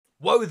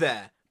Whoa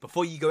there!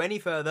 Before you go any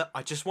further,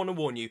 I just want to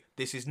warn you,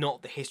 this is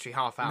not the History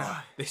Half Hour. No.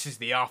 This is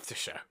the after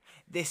show.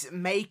 This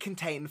may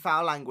contain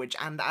foul language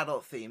and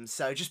adult themes,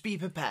 so just be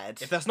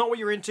prepared. If that's not what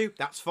you're into,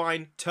 that's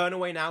fine. Turn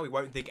away now, we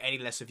won't think any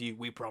less of you,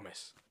 we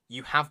promise.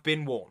 You have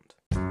been warned.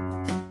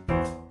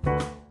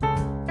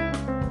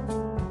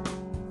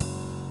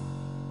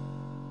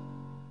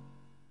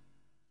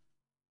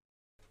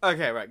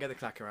 Okay, right, get the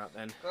clacker out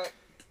then. Right.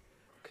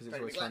 Because it's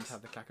Don't always be fun lax. to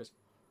have the clackers.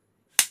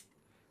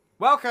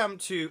 Welcome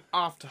to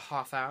After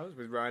Half Hours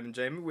with Ryan and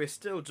Jamie. We're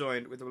still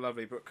joined with the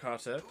lovely Brooke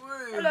Carter.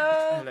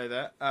 Hello. Hello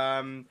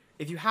there.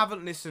 If you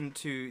haven't listened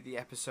to the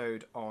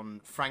episode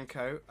on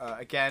Franco,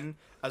 again,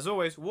 as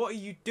always, what are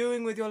you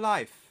doing with your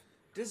life?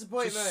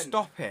 Disappointment. Just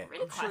stop it.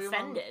 Really I'm sure quite your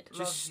mum offended. loves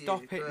Just you,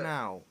 stop it but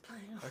now.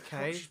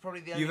 Okay? She's probably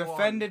the only You've one.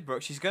 offended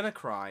Brooke. She's gonna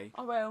cry.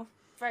 I will.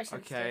 Very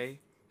sensitive. Okay?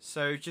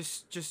 So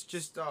just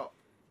Stop.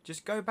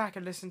 go back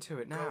and listen to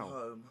it Go now.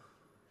 home.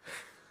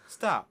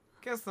 Stop.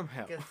 Get some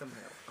help. Get some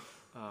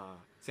help.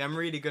 See, I'm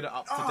really good at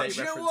up-to-date Oh, do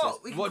you know references.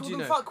 what? We can What call do you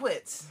them know?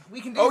 fuckwits.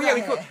 We can do Oh that yeah,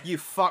 we here. could. You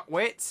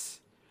fuckwits.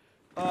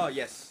 Oh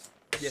yes,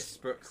 yes,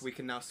 Brooke. We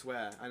can now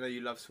swear. I know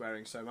you love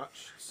swearing so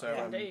much. So.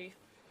 Yeah, I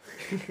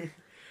do.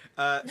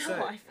 No, No, so,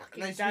 I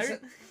fucking No,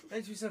 don't.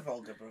 don't be so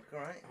vulgar, Brooke,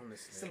 alright?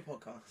 honestly, Still a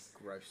podcast.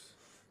 gross.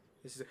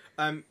 This is.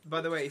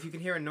 By the way, if you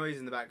can hear a noise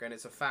in the background,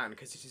 it's a fan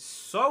because it is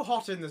so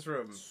hot in this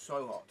room.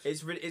 So hot.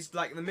 It's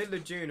like the middle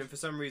of June, and for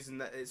some reason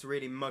that it's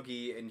really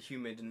muggy and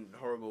humid and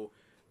horrible.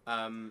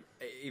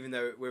 Even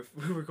though we're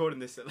recording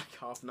this at like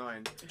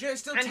 9:30. Do you know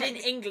it's still And in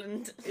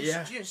England.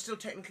 Yeah. Do you know it's still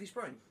technically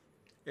spring?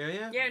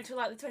 Yeah. Yeah, until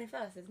like the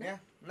 21st, isn't it? Yeah.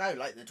 No,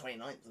 like the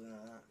 29th.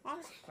 Oh,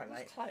 that's Quite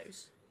late.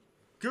 close.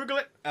 Google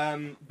it.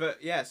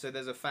 But yeah, so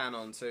there's a fan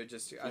on, so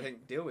just I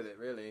think deal with it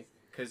really,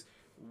 because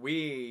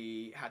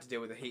we had to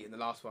deal with the heat in the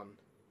last one,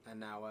 and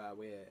now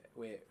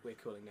we're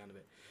cooling down a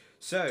bit.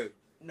 So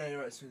No, you're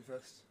right, it's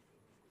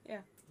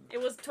 21st. It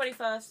was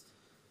 21st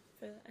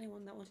for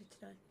anyone that wanted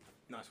to know.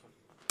 nice one.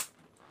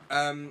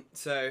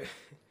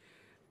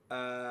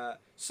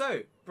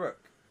 So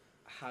Brooke,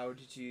 how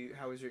was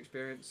your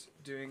experience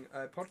doing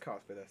a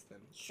podcast with us then?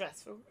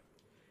 Stressful.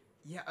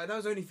 Yeah, that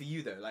was only for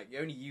you though. Like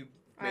only you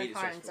I made have it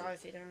high stressful.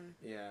 anxiety, don't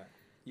Yeah. I?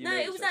 You No,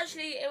 made it was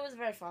stressful. it was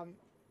very fun.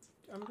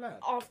 I'm glad.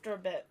 After a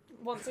bit,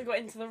 once I got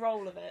into the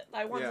role of it,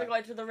 like once Yeah. I got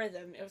into the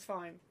rhythm, it was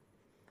fine.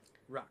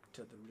 Rock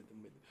to the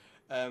rhythm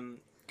with.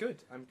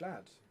 Good. I'm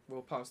glad.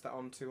 We'll pass that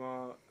on to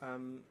our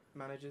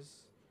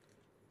managers.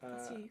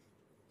 That's you.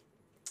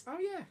 Oh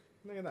yeah,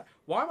 look at that.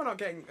 Why am I not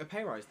getting a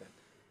pay rise then?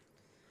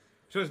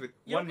 So with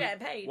You're not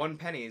getting paid. 1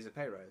 penny is a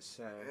pay rise.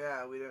 So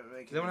Yeah, we don't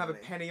make does anyone have a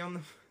money. penny on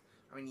them?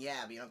 I mean,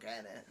 yeah, but you're not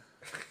getting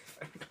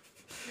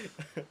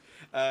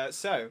it.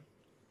 So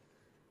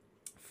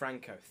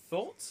Franco,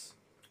 thoughts?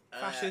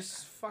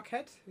 Fascist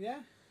fuckhead? Yeah,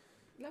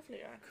 Lovely,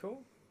 right?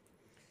 cool.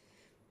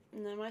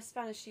 No, my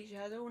Spanish teacher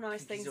had all nice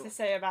He's things all- to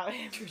say about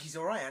him. He's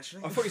alright,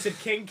 actually. I thought you said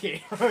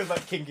kinky. I was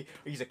like kinky.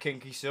 He's a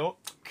kinky sort.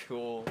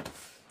 Cool.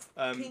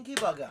 Kinky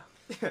bugger.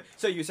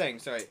 So you were saying,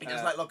 sorry. He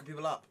does like locking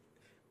people up.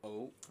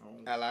 Oh, Oh.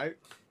 hello.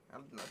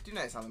 Do you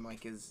notice how the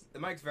mic is? The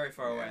mic's very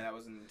far away. Yeah. That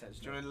wasn't Do you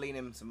intentional. want to lean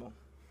in some more?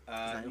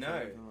 No,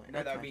 No,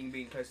 that okay. would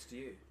being closer to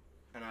you.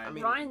 And I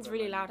mean- Ryan's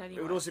really loud It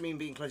anyway. would also mean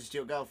being closer to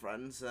your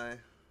girlfriend, so...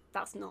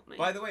 That's not me.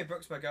 By the way,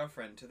 Brooke's my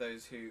girlfriend. To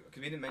those who,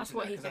 because we didn't That's mention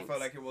what that he because I thinks. felt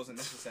like it wasn't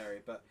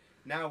necessary, but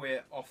now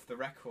we're off the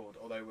record.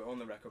 Although we're on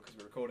the record because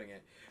we're recording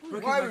it.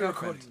 Brooke Why is are my we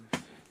girlfriend.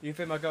 recording? You've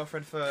been my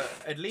girlfriend for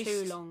at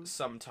least long.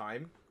 some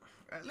time.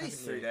 At least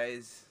Haven't 3 you?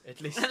 days.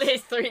 At least. At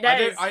least 3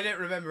 days. I don't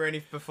remember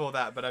any before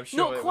that, but I'm sure.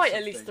 Not it was quite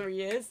at least something. 3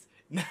 years.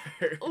 No.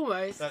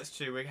 Almost. That's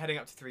true. We're heading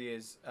up to 3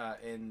 years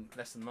in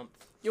less than a month.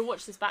 You'll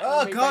watch this back. Oh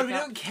when we god, break we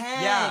up. don't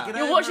care! Yeah. Get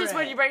You'll over watch this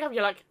when it. you break up.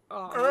 You're like,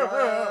 oh.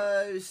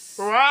 Gross.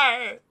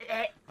 Right.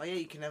 Oh yeah,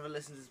 you can never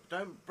listen to this.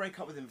 Don't break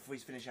up with him before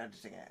he's finished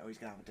editing it, or he's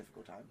gonna have a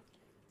difficult time.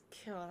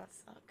 God, that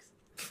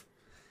sucks.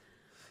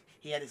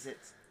 He edits it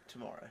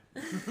tomorrow.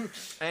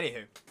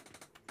 Anywho.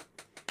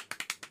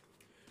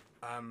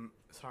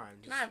 Sorry, I'm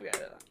just. Can I have a go at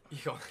that? You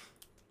got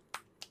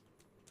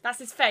That's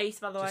his face,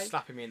 by the way. just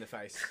slapping me in the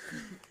face.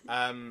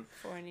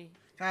 Before any.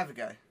 Can I have a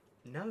go?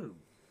 No.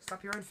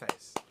 Slap your own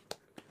face.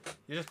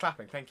 You're just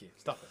clapping. Thank you.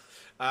 Stop it.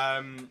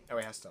 Oh,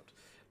 it has stopped.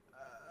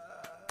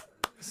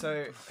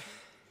 So,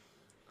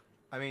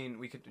 I mean,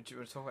 we could. Do you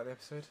want to talk about the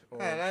episode? Or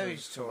Yeah, no, should we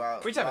just talk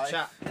about We just have a life.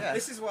 chat. Yeah.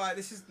 This is why.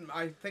 This is.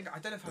 I think. I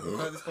don't know if I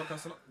prefer this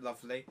podcast or not.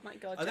 Lovely. My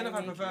God, I don't know if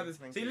I Jamie. prefer this.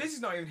 Thank See, you.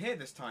 Lizzie's not even here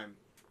this time,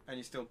 and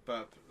you still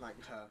burp like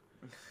her.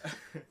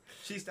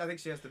 I think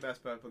she has the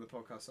best burp on the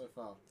podcast so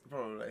far.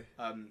 Probably.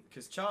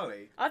 Because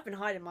Charlie I've been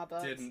hiding my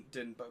burps.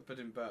 didn't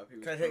burp. He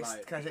was Can I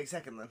polite. take a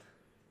second then?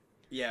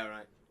 Yeah,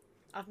 right.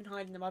 I've been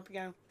hiding them. I've been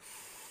going.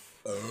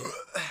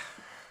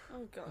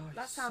 Oh God, Oh,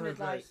 that so sounded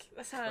gross. like.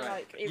 That sounded Right.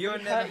 like. It You're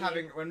would never hurt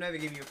having. You. We're never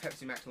giving you a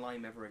Pepsi Max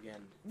Lime ever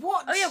again.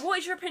 What? Oh yeah, what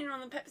is your opinion on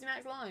the Pepsi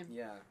Max Lime?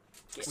 Yeah.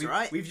 It's We've,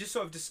 alright. we've just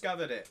sort of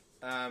discovered it,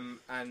 and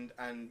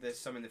there's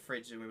some in the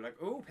fridge, and we were like,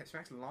 oh, Pepsi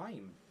Max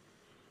Lime.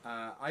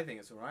 I think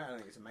it's alright. I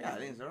think it's amazing. Yeah, I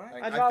think it's alright.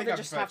 Like, I'd I rather think I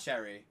just prefer have-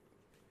 cherry.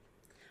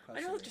 I'd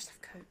rather personally. just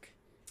have Coke.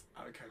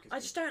 Coke is I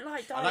good. just don't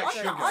like I diet like Coke.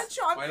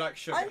 sugar. I like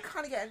sugar. I'm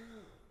kind of getting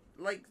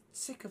like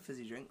sick of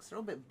fizzy drinks. They're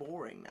all a bit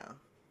boring now.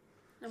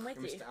 I'm with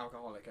You're you. Mr.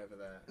 Alcoholic over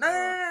there. No,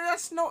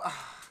 that's not.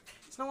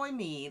 That's not what I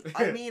mean.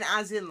 I mean,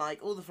 as in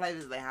like all the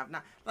flavors they have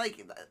now.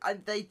 Like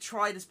they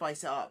try to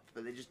spice it up,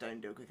 but they just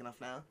don't do it quick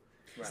enough now.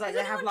 It's Right. like Has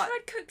they have anyone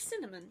like. tried Coke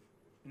cinnamon?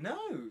 No.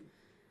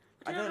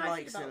 I know don't how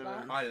like feel about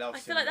cinnamon. that. I love I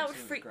cinnamon. feel like that would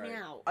Cinnamon's freak great. me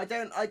out. I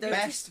don't.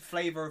 Best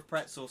flavour of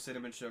pretzel,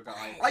 cinnamon sugar.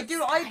 I do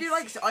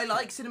like. I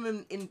like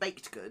cinnamon in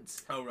baked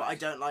goods. Oh, right. But I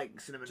don't like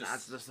cinnamon Just-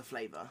 as just a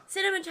flavour.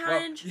 Cinnamon Well,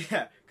 challenge.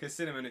 yeah, because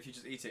cinnamon, if you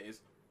just eat it,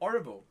 is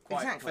horrible.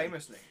 Quite Exactly.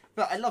 famously.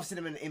 But I love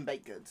cinnamon in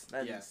baked goods.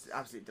 That's Yeah.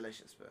 absolutely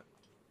delicious. But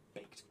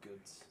Baked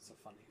goods. It's a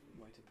funny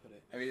way to put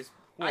it. I mean, it's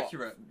What?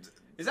 accurate.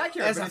 It's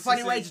accurate. there's but a it's funny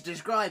just way to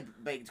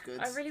describe baked goods.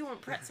 I really want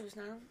pretzels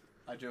now.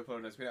 I do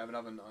apologise. We don't have an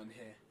oven on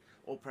here.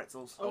 Or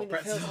pretzels. Oh, I mean,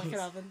 it feels like pretzels. an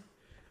oven.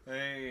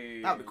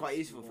 Hey. That would be quite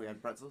useful if we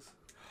had pretzels.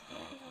 I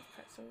love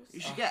pretzels. You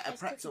should Oh. get a Nice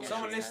pretzel. cookie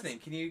Someone dough. listening,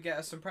 can you get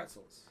us some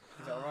pretzels?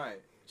 Is that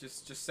alright?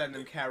 Just send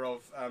them care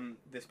of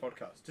this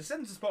podcast. Just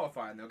send them to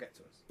Spotify and they'll get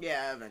to us.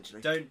 Yeah,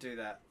 eventually. Don't do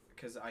that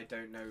because I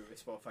don't know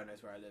if Spotify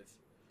knows where I live.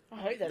 I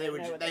hope they, They don't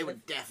would. know where They live.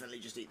 would definitely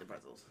just eat the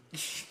pretzels.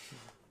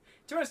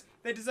 To be honest,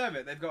 they deserve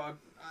it. They've got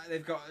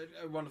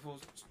a wonderful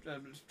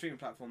streaming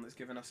platform that's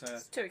given us a.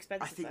 It's too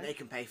expensive. I think though. they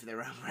can pay for their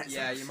own pretzels.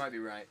 Yeah, you might be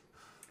right.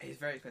 It's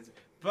very expensive,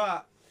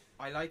 but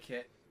I like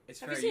it. It's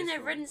Have very you seen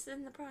useful. they've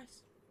risen the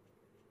price?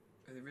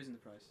 Have they risen the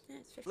price? Yeah,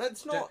 it's 50.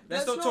 Let's not.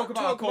 Let's not talk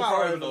about our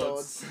corporate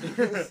overlords.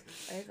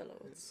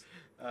 Overlords.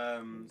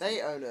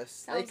 They own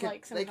us. They Sounds could.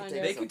 like some They could kind take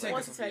of- They us can off. take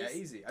What's us it off. Yeah, says?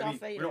 easy. I Darth mean,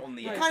 Vader. we're not on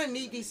the We We air. kind of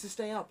need these to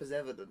stay up as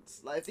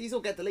evidence. Like if these all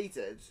get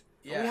deleted,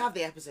 Yeah. we have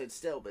the episodes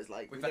still, but it's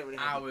like We've we had don't really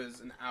have. hours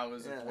and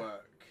hours Yeah. of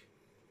work.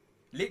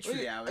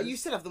 Literally hours. You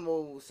still have them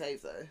all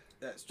saved though.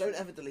 That's true. Don't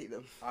ever delete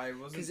them. I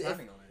wasn't 'Cause if-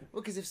 planning on it.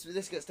 Well, because if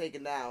this gets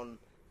taken down,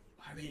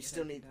 I you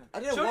still need. That. I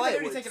don't know Surely why they it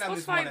only would. take it out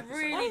this Spotify one episode.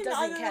 really I don't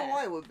doesn't know care.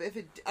 why it would, but if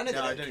it, I know No, they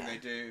I don't don't care.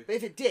 think they do. But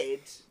if it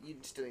did,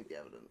 you'd still need the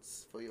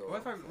evidence for your.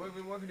 What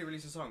if they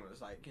release a song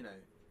that's like, you know,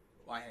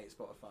 I hate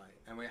Spotify,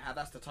 and we have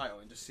that's the title,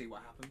 and just see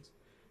what happens.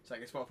 It's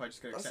like, is Spotify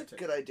just going to That's a accept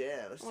good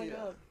idea. Let's Oh my do that.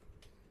 god.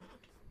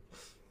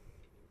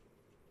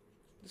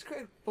 Let's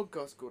create a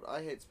podcast called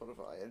 "I Hate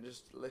Spotify" and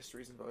just list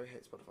reasons why I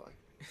hate Spotify.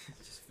 it?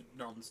 Just for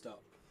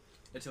non-stop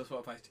until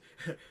Spotify.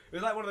 It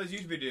was like one of those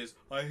YouTube videos.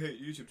 I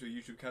hate YouTube till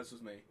YouTube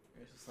cancels me.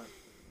 It's just like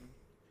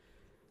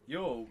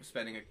you're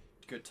spending a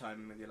good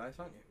time with your life,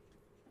 aren't you?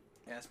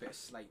 Yeah, that's a bit of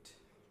slate.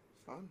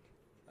 Fun.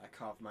 I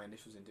carved my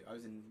initials into. I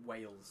was in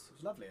Wales. It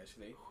was lovely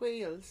actually. I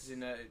Wheels. was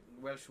in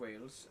Welsh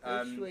Wales.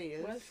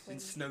 Wheels. In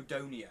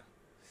Snowdonia.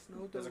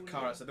 Snowdonia. There's a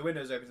car outside. The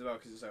window's open as well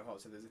because it's so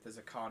hot. So if there's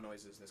a car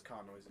noises, there's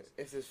car noises.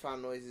 If there's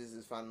fan noises,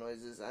 there's fan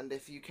noises, and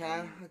if you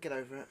can, get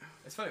over it.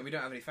 It's funny, we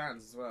don't have any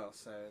fans as well,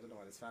 so I don't know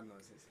why there's fan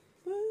noises.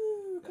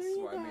 Woo, That's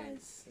what I mean.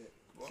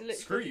 What? literally-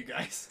 Screw you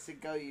guys. To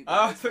go, you Oh,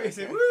 I guys. thought you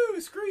said, okay?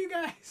 woo, screw you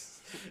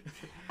guys.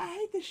 I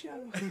hate the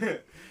show.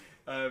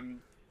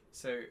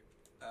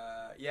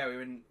 Yeah, we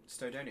were in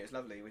Snowdonia. It's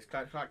lovely. We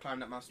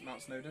climbed up Mount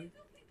Snowdon.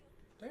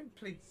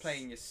 Don't be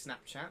playing your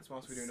Snapchats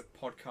whilst we're doing a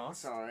podcast.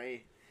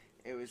 Sorry,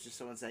 it was just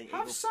someone saying.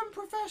 Have Iggle. some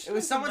professionalism. It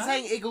was someone man.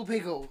 saying "iggle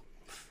piggle."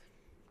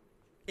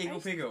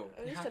 Iggle Piggle.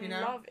 I You used happy to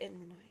now? love In the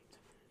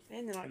Night.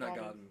 In the Night In that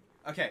Garden. garden.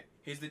 Okay,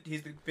 here's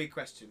the big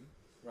question,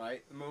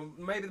 right?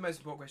 Maybe the most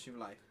important question of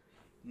life: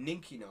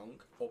 Ninky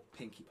Nonk or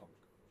Pinky Ponk?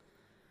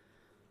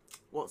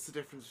 What's the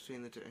difference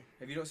between the two?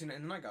 Have you not seen it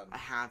in the Night Garden? I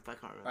have, but I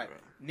can't remember Right,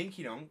 it.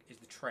 Ninky Nonk is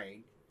the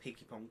train.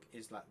 Pinky Ponk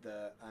is like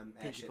the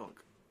Pinky airship. Ponk.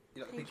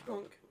 You like the Pinky Pinky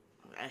Ponk?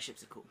 Ponk.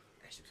 Airships are cool.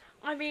 Airships.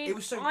 I mean, It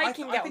was so. I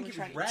can get on think the it was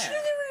train. rare. Do you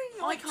know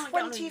there are I like can't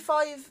get on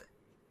 25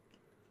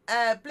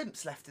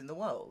 blimps left in the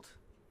world?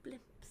 Blimps.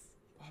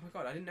 Oh my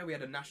god! I didn't know we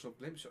had a national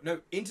blimp shortage. No,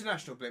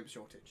 international blimp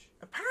shortage.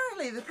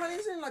 Apparently,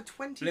 there's only like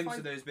 25. Blimps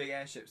are those big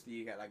airships that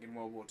you get like in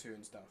World War II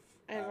and stuff.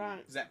 Oh,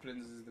 right.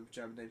 Zeppelins is the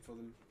German name for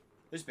them.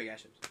 Those big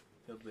airships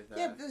filled with.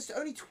 Yeah, but there's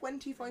only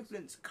 25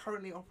 blimps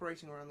currently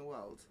operating around the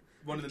world.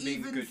 one of them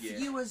being the Even Goodyear.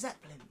 fewer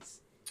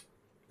Zeppelins.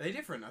 Are they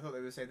different? I thought they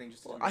were the same thing.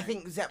 Just as I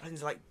think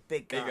Zeppelins are like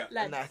bigger, Bigger.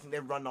 and I think they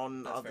run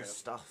on That's fair other enough.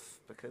 stuff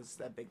because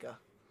they're bigger.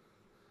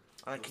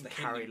 And I What's can the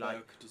carry like.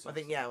 Hindenburg I disaster?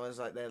 think yeah, it was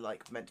like they're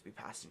like meant to be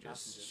passengers.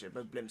 Passengers.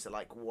 But blimps are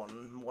like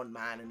one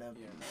man in a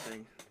Yeah.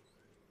 thing.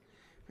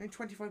 Only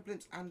 25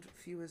 blimps and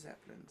fewer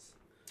Zeppelins.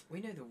 We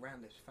know the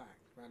randomest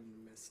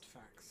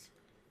facts.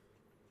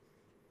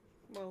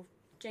 Well,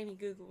 Jamie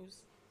Googles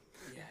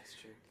Yeah, it's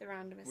true. the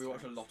randomest. We watch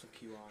a facts. lot of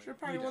QI. So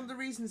apparently one of the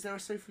reasons there are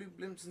so few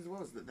blimps in the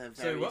world is that they're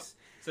So very. what?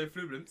 So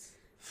flew blimps.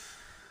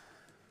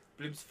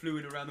 Blimps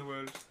fluid around the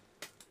world.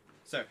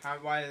 So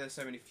why are there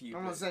so many few?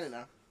 I'm not blimps? saying it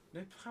now.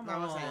 No, come No,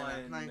 I'm on. not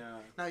saying that.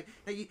 No.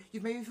 No,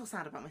 you've made me feel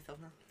sad about myself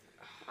now.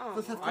 Oh,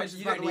 Feel I- self-conscious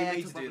you about don't the way need I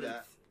me talk to do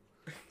about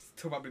that. blimps.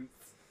 Talk about blimps.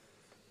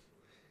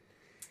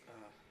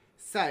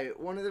 So,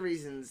 one of the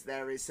reasons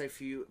there is so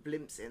few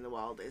blimps in the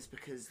world is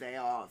because they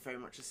are very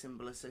much a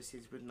symbol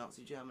associated with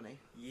Nazi Germany.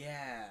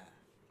 Yeah,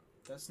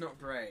 that's not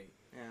great.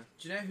 Yeah.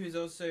 Do you know who's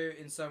also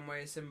in some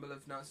way a symbol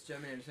of Nazi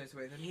Germany and associated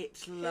with him?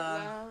 Hitler.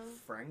 Hitler.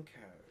 Franco.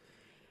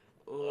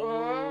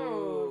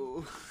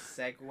 Oh.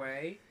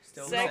 Segway.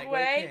 Still Segway.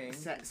 Segway King.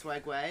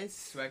 Swagways.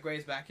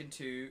 Segway's back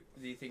into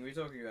the thing we were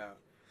talking about.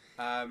 To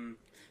be I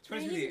honest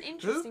mean, with he's you, an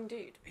interesting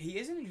dude. he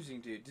is an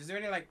interesting dude. Is there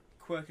any like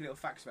quirky little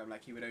facts about him?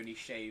 Like he would only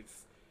shave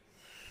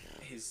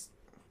his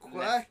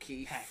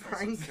Quirky left peck or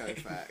Franco something?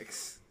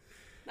 facts.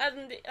 That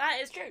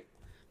is true.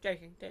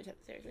 Joking. Don't take it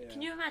seriously. Yeah.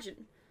 Can you imagine?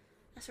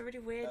 That's a really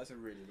weird. That's a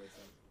really weird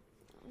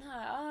thing. No,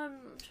 I'm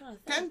trying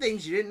to think. 10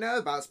 things you didn't know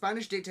about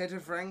Spanish dictator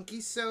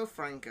Francisco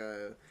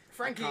Franco.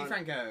 Frankie can't-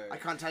 Franco. I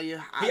can't tell you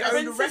He how.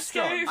 owned a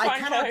Francisco restaurant.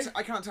 Franco.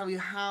 I can't tell you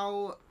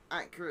how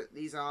accurate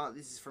these are.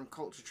 This is from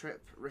Culture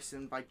Trip,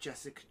 written by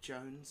Jessica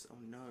Jones. Oh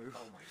no. Oh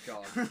my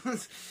god.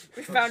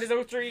 We found his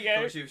alter I ego.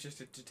 thought she was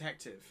just a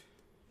detective.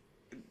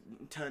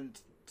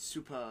 Turned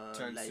super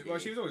lady. Well,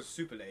 she was always a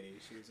super lady.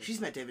 She's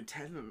met David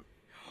Tennant.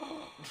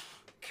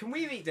 Can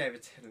we meet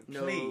David Tennant,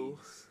 No.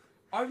 please?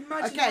 I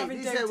imagine Okay, having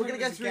these David are, we're going to Tennant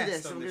go as a through guest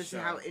this on and we're going to see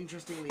show. how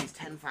interesting these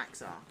 10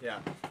 facts are. Yeah.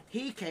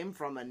 He came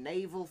from a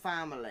naval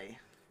family.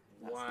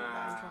 That's not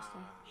that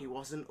interesting. He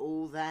wasn't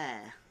all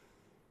there.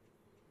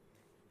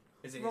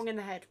 Is it Wrong in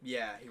the head.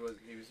 Yeah, he was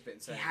a bit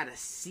insane. He had a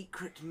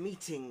secret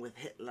meeting with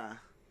Hitler.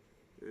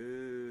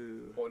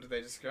 Ooh. What did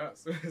they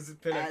discuss? Was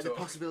it pillow The talk?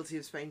 possibility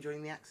of Spain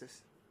joining the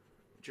Axis.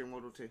 During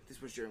World War II.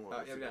 This was during World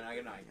War Yeah,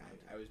 II.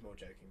 I was more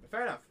joking, but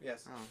fair enough.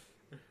 Yes.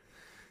 Oh.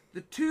 The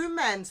two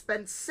men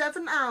spent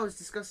 7 hours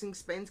discussing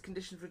Spain's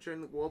conditions for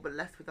during the war, but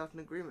left without an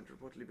agreement,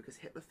 reportedly because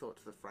Hitler thought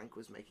that Franco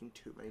was making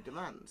too many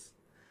demands.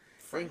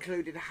 They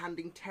included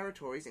handing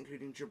territories,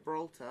 including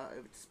Gibraltar,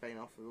 over to Spain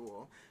after the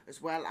war,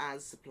 as well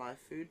as supply of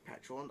food,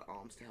 petrol, and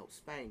arms to help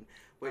Spain,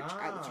 which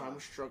at the time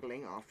was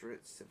struggling after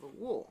its civil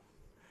war.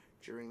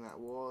 During that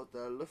war,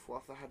 the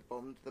Luftwaffe had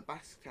bombed the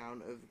Basque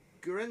town of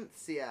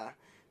Guernica,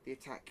 the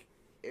attack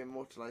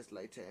immortalised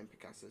later in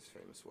Picasso's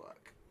famous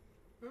work.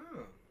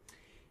 Oh.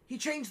 He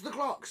changed the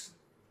clocks!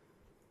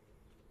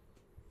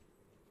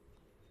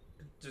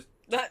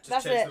 That's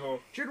Just change it. them all.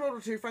 During World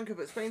War II, Franco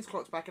put Spain's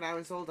clocks back an hour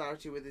in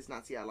solidarity with his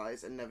Nazi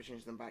allies and never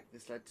changed them back.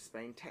 This led to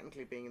Spain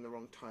technically being in the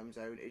wrong time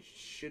zone. It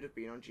should have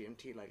been on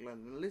GMT like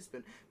London and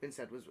Lisbon, but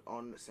instead was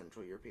on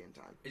Central European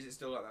time. Is it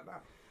still like that now?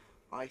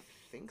 I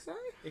think so?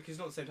 Because it's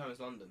not the same time as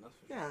London, that's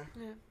for sure.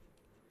 Yeah.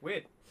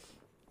 Weird.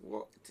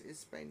 What is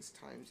Spain's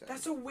time zone?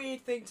 That's a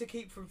weird thing to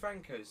keep from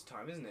Franco's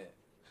time, isn't it?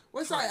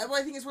 Well, it's like, well,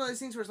 I think it's one of those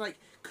things where it's like,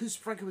 because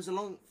Franco was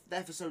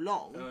there for so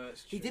long,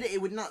 That's he true. did it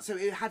would not, so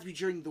it had to be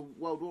during the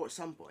World War at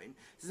some point.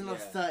 There's another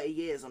Yeah. 30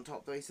 years on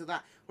top, though, so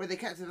that, where they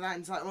kept it at that, and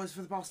it's like, almost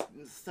for the past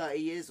 30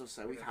 years or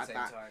so, we've At had the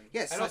that. same time.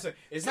 Yes, and so also,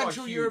 it's Central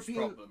not a huge European,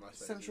 problem, I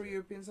suppose. Central either.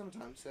 European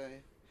summertime, so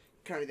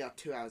currently they are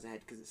 2 hours ahead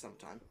because it's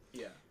summertime.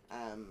 Yeah.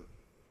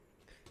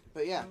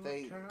 But yeah,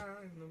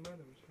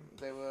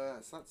 they were,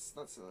 so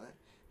that's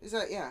is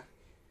that, yeah.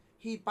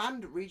 He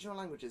banned regional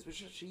languages,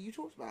 which actually you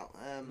talked about.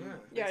 Yeah,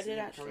 I this did is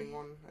actually. becoming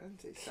one,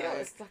 isn't it? Yeah,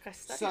 it's like I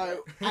studied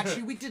So, it.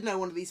 actually, we did know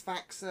one of these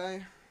facts,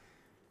 so...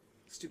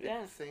 Stupid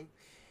Yeah. thing.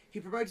 He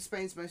promoted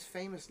Spain's most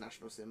famous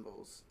national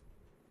symbols.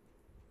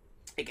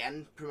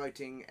 Again,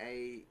 promoting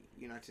a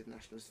United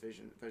Nationalist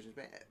vision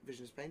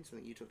of Spain,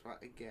 something you talked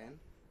about again.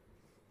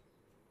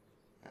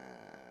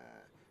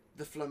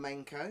 The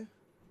flamenco.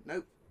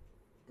 Nope.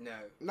 No.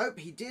 Nope,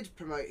 he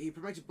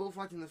promoted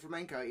bullfighting the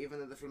flamenco, even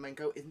though the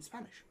flamenco isn't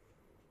Spanish.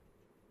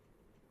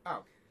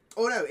 Oh.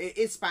 Oh no, it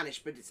is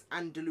Spanish, but it's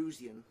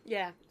Andalusian.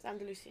 Yeah, it's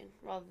Andalusian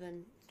rather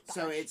than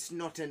So Spanish. it's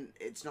not an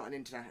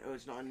international, or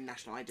it's not a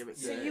national item.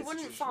 It's So a, you it's a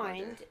wouldn't traditional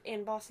find idea.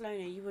 in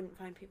Barcelona, you wouldn't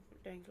find people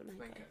doing flamenco.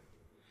 Franco.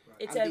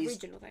 It's And a these-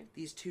 regional thing.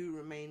 These two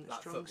remain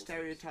Like strong football teams.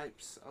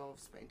 stereotypes of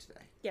Spain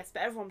today. Yes,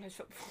 but everyone plays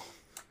football.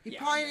 He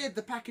Yeah, pioneered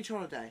the package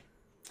holiday.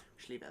 We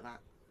should leave it at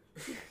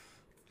that.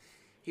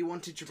 He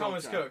wanted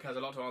Gibraltar. Thomas Cook has a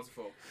lot to answer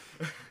for.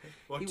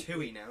 Well, He-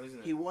 Tui now, isn't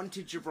it? He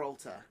wanted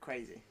Gibraltar.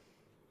 Crazy.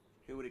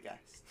 Who would have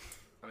guessed?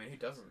 I mean, who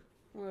doesn't?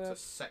 Well,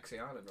 It's a sexy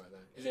island right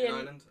there. Is He it an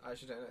and- island? I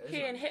actually don't know. Is he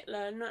it? and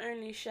Hitler not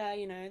only share,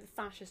 the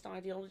fascist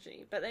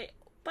ideology, but they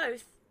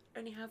both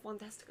only have one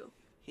testicle.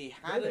 He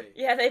had Really? it.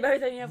 Yeah, they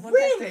both only have one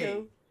Really?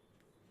 testicle.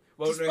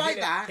 Well, no, Despite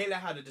Hitler, that- Hitler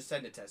had a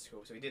descended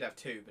testicle, so he did have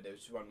two, but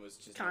one was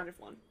just Kind not, of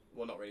one.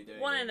 well, not really doing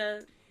One it. in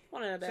a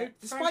So bit.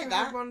 Despite Franco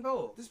that- had one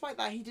ball. Despite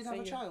that, he did have a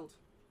So, yeah. child.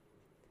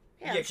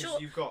 Yeah, Yeah, I'm 'cause sure.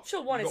 you've got.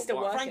 sure one you've is got still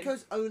one. working.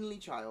 Franco's only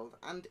child,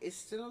 and is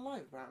still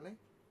alive, apparently.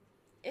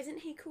 Isn't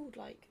he called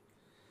like?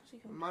 What's he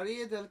called?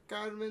 Maria del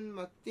Carmen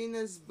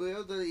Martinez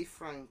Boada y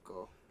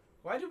Franco.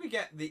 Why did we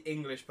get the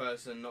English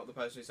person, not the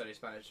person who studied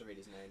Spanish, to read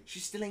his name?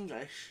 She's still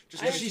English.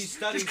 Just I because know, she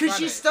studied she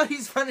Spanish.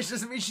 studies Spanish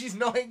doesn't mean she's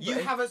not English.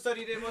 You haven't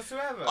studied it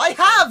whatsoever. I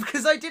have,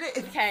 because I did it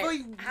Okay.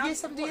 for How, year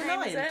 7 to what year name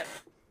 9. is it?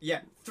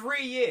 Yeah,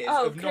 3 years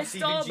Oh, of not even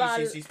Cristobal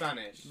GCSE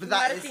Spanish. But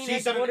that is, Martinez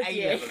She's done an A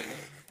Bordier. level in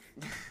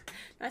it.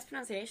 Nice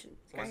pronunciation.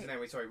 It's What's great. his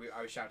name? Sorry,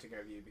 I was shouting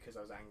over you because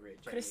I was angry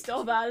at Jamie.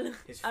 Cristobal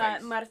His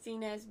face.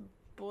 Martinez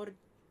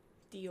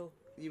Bordio.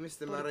 you missed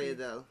the Bordier. Maria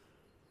del.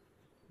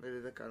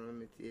 Maria del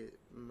Carmen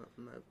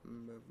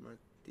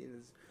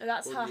Martinez.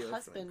 That's her Bordio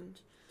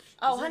husband.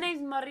 Oh, Is her it?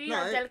 name's Maria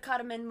No. del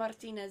Carmen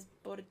Martinez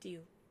Bordio.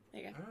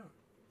 There you go.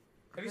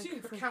 Oh. Have you seen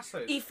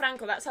Picasso? E.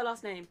 Franco, that's her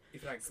last name.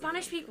 Franco.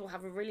 Spanish people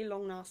have a really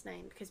long last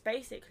name because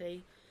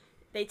basically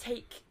they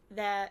take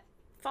their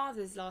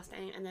father's last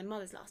name and their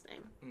mother's last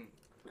name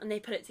and they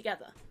put it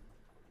together.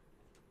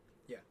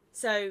 Yeah.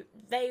 So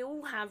they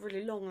all have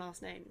really long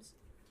last names.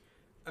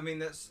 I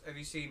mean, have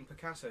you seen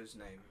Picasso's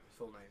name,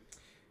 full name?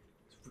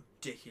 It's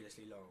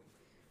ridiculously long.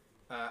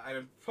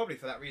 And probably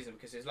for that reason,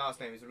 because his last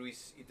name is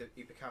Luis y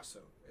Picasso.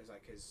 Is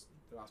like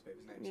the last bit of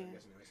his name, so I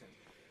guess it makes sense.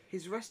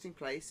 His resting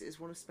place is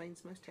one of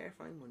Spain's most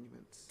terrifying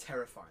monuments.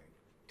 Terrifying.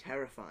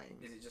 Terrifying.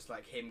 Is it just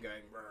like him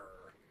going,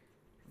 "Rrr"?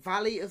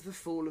 Valley of the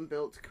Fallen,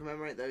 built to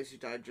commemorate those who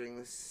died during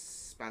the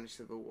Spanish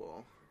Civil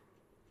War.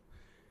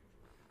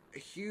 A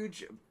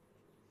huge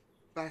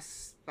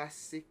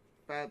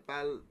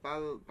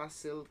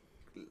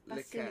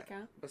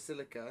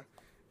basilica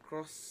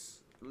cross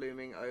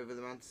looming over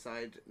the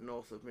mountainside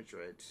north of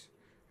Madrid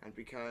and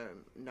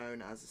became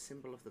known as a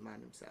symbol of the man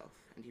himself.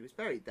 And he was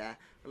buried there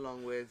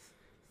along with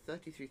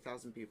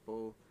 33,000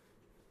 people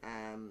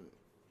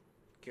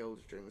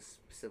killed during the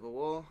Civil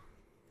War.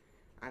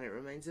 And it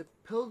remains a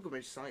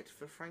pilgrimage site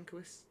for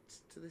Francoists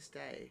to this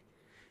day.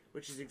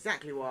 Which is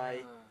exactly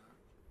why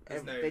they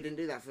didn't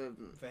do that for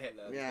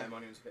Hitler. Yeah. There's no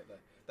monuments for Hitler.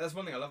 That's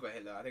one thing I love about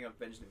Hitler. I think I've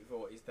mentioned it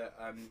before. Is that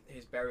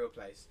his burial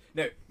place?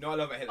 No, I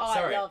love about Hitler. Oh,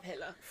 Sorry, I love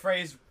Hitler.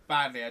 Phrased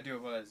badly. I do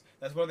apologize.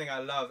 That's one thing I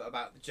love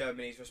about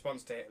Germany's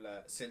response to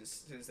Hitler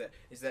since that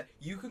is that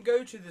you can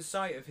go to the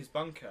site of his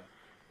bunker,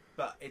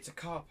 but it's a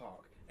car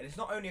park, and it's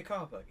not only a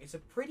car park. It's a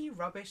pretty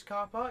rubbish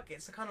car park.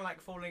 It's kind of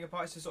like falling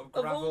apart. It's just sort of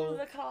gravel. Of all of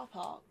the car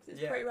parks,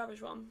 it's a pretty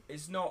rubbish one.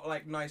 It's not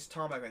like nice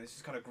tarmac. This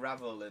is kind of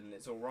gravel, and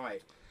it's all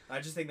right. I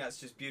just think that's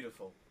just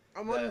beautiful.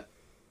 The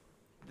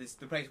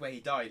place where he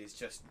died is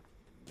just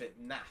a bit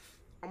naff.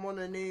 I'm on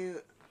a new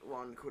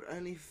one called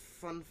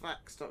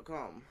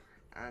OnlyFunFacts.com,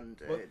 and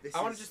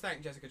I want to just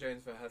thank Jessica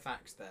Jones for her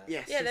facts there.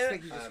 Yes, Yeah,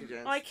 thank you, Jessica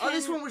Jones.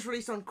 This one was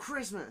released on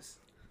Christmas.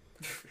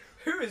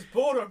 Who is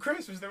bored on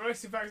Christmas? The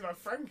most facts about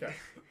Franco.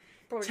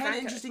 10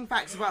 interesting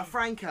facts about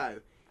Franco.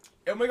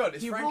 Oh my god,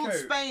 it's He Franco. ruled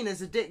Spain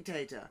as a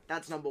dictator.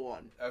 That's number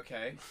one.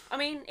 Okay. I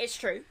mean, it's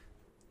true.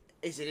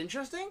 Is it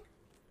interesting?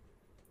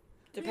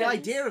 Depends. The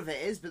idea of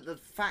it is, but the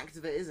fact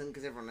of it isn't,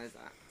 because everyone knows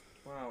that.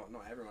 Well,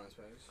 not everyone, I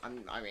suppose.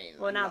 I mean...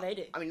 Well, now they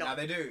do. I mean, Now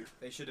they do.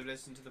 They should have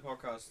listened to the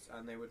podcast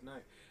and they would know.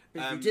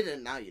 But if you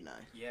didn't, now you know.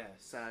 Yes.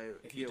 So,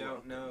 if you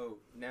don't know,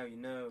 now you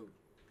know.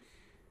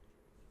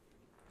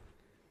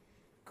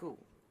 Cool.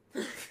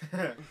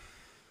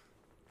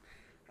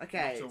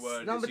 Okay, Not a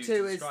word number that's 2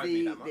 used to is describe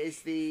me that much.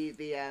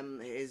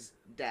 is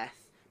death.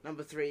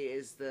 Number 3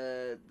 is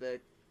that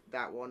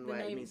one The where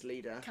it name means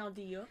leader.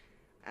 Caudillo.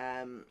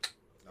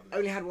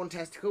 Only had one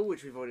testicle,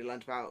 which we've already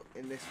learnt about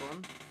in this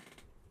one.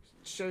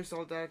 Show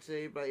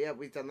solidarity, but yeah,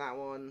 we've done that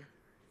one.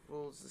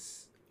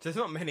 Rules. There's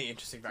not many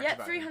interesting facts Yeah,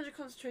 about 300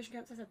 concentration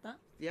camps, I said that.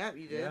 Yeah,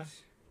 you did. Yeah.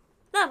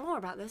 Learn more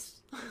about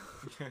this.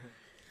 him.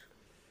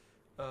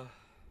 But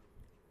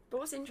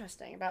what's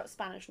interesting about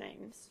Spanish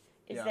names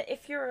is Yeah. that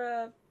if you're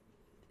a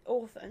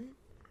orphan,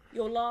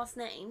 your last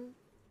name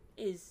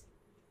is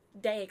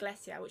De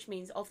Iglesia, which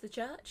means of the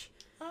church.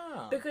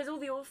 Ah. Because all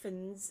the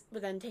orphans were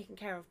then taken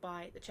care of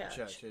by the church.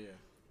 Church, yeah.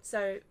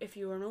 So if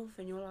you were an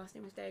orphan, your last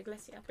name was De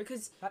Iglesia.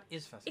 Because That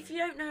is fascinating. if you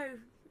don't know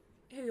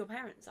who your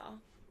parents are,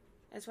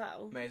 as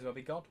well, May as well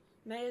be God.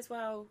 may as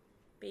well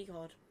be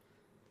God.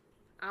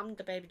 I'm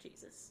the baby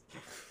Jesus.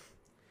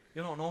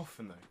 You're not an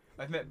orphan, though.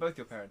 I've met both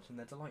your parents and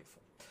they're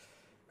delightful.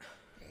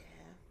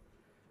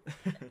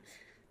 Yeah.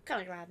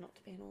 Kind of glad not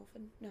to be an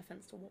orphan. No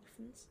offence to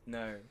orphans.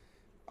 No.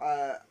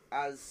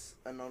 As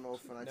a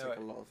non-orphan, I No, take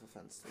a lot of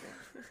offence to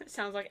that.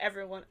 Sounds like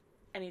everyone,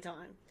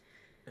 anytime.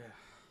 Yeah.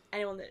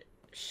 Anyone that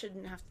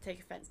shouldn't have to take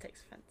offence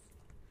takes offence.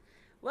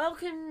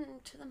 Welcome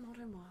to the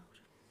modern world.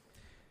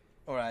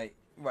 Alright.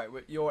 Right,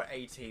 you're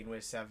 18,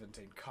 we're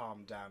 17.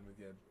 Calm down with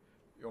your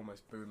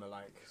almost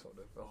boomer-like sort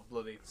of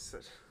bloody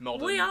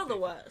modern... We are the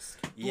worst.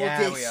 Yeah,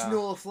 Bloody we are.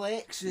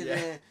 snowflakes and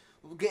Yeah.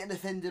 getting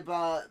offended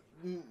by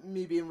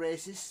me being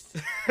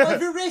racist. I've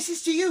been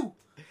racist to you.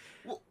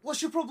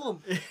 What's your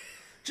problem?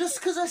 Just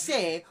because I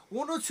say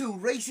one or two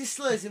racist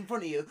slurs in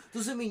front of you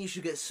doesn't mean you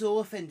should get so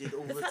offended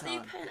all The the fact that you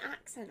time. put an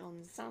accent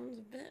on sounds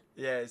a bit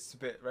Yeah, it's a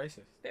bit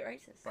racist.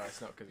 racist. But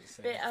it's not because it's...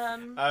 Bit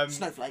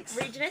Snowflakes.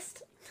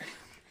 regionist.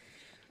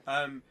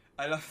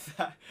 I love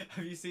that.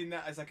 Have you seen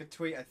that as like a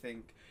tweet? I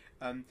think,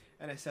 and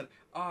it said,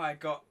 "Oh, I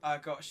got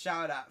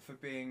shouted at for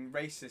being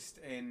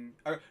racist in.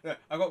 Oh no,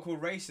 I got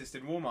called racist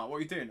in Walmart. What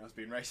are you doing? I was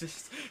being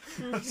racist."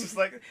 I was just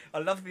like, I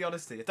love the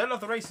honesty. I don't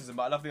love the racism,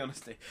 but I love the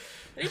honesty.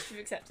 At least you've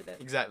accepted it.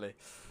 Exactly.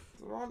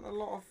 There aren't a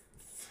lot of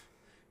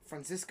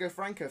Francisco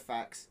Franco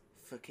facts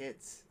for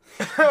kids.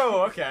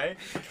 Oh, okay.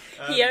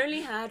 He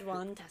only had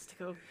one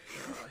testicle.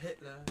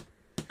 Hitler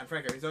and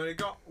Franco. He's only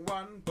got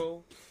one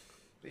ball.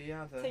 The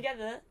other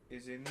Together.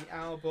 is in the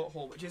Albert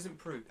Hall, which isn't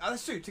proved. Oh,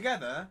 that's true.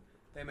 Together,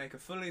 they make a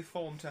fully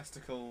formed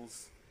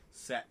testicles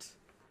set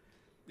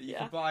that you Yeah.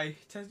 can buy.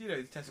 You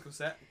know the testicle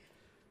set. Have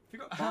you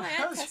got? Oh,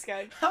 yeah,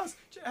 Tesco.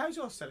 How's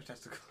your set of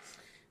testicles?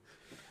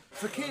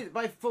 For kids,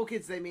 by for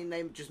kids they mean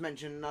they just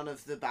mention none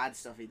of the bad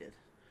stuff he did.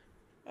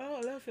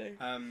 Oh, lovely.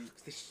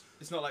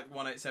 It's not like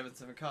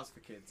 1877 Cast for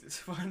Kids.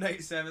 It's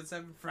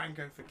 1877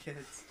 Franco for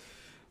Kids.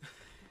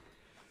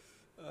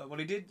 Well,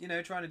 he did,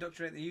 try and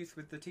indoctrinate the youth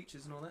with the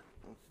teachers and all that.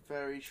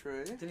 Very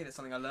true. Didn't he? That's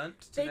something I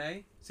learnt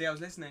today. See, I was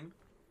listening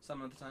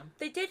some of the time.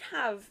 They did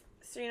have,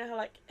 so you know how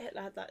like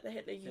Hitler had like the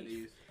Hitler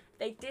Youth?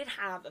 They did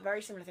have a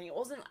very similar thing. It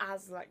wasn't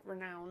as like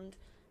renowned,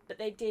 but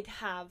they did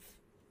have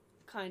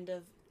kind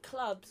of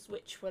clubs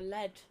which were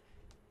led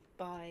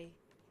by,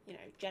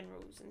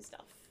 generals and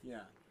stuff. Yeah.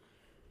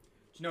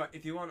 Do you know what?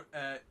 If you want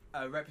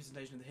a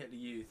representation of the Hitler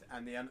Youth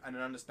and and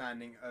an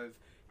understanding of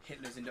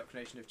Hitler's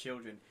indoctrination of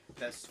children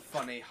that's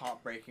funny,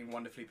 heartbreaking,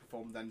 wonderfully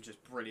performed, and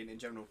just brilliant in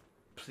general,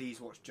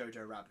 please watch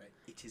Jojo Rabbit.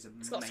 It is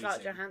amazing. It's got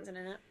Scarlett Johansson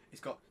in it.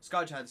 It's got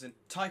Scarlett Johansson,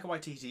 Taika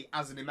Waititi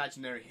as an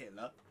imaginary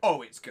Hitler.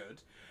 Oh, it's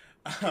good.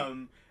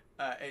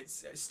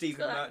 It's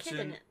Stephen It's got that kid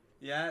in Merchant. it.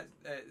 Yeah,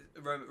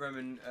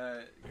 Roman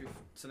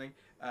something.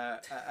 I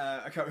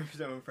can't remember his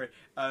name, I'm afraid.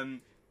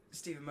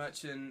 Stephen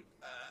Merchant,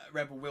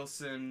 Rebel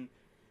Wilson.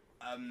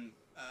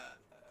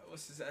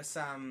 What's his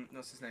Sam?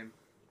 What's his name?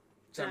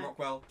 Sam Yeah.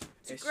 Rockwell.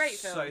 It's a great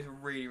film. It's a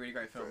really, really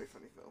great film. Very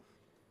funny film.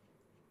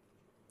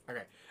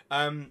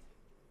 Okay.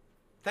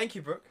 Thank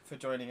you, Brooke, for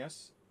joining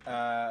us.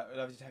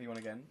 Lovely to have you on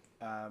again.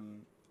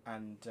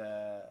 And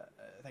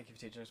thank you for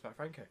teaching us about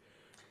Franco.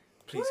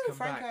 Please Woo, come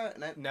Franco.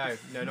 back.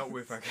 No, not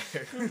Woo Franco.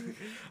 Woo,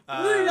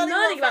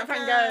 learning about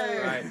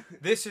Franco. Right.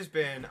 This has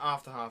been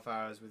After Half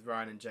Hours with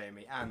Ryan and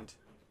Jamie, and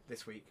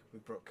this week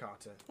with Brooke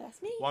Carter.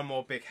 That's me. One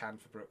more big hand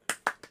for Brooke.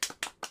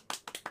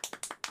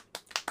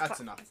 That's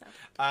enough.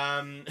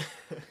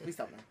 We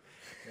stop now.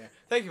 Yeah.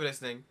 Thank you for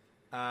listening,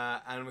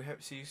 and we hope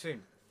to see you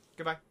soon.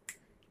 Goodbye.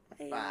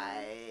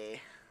 Bye.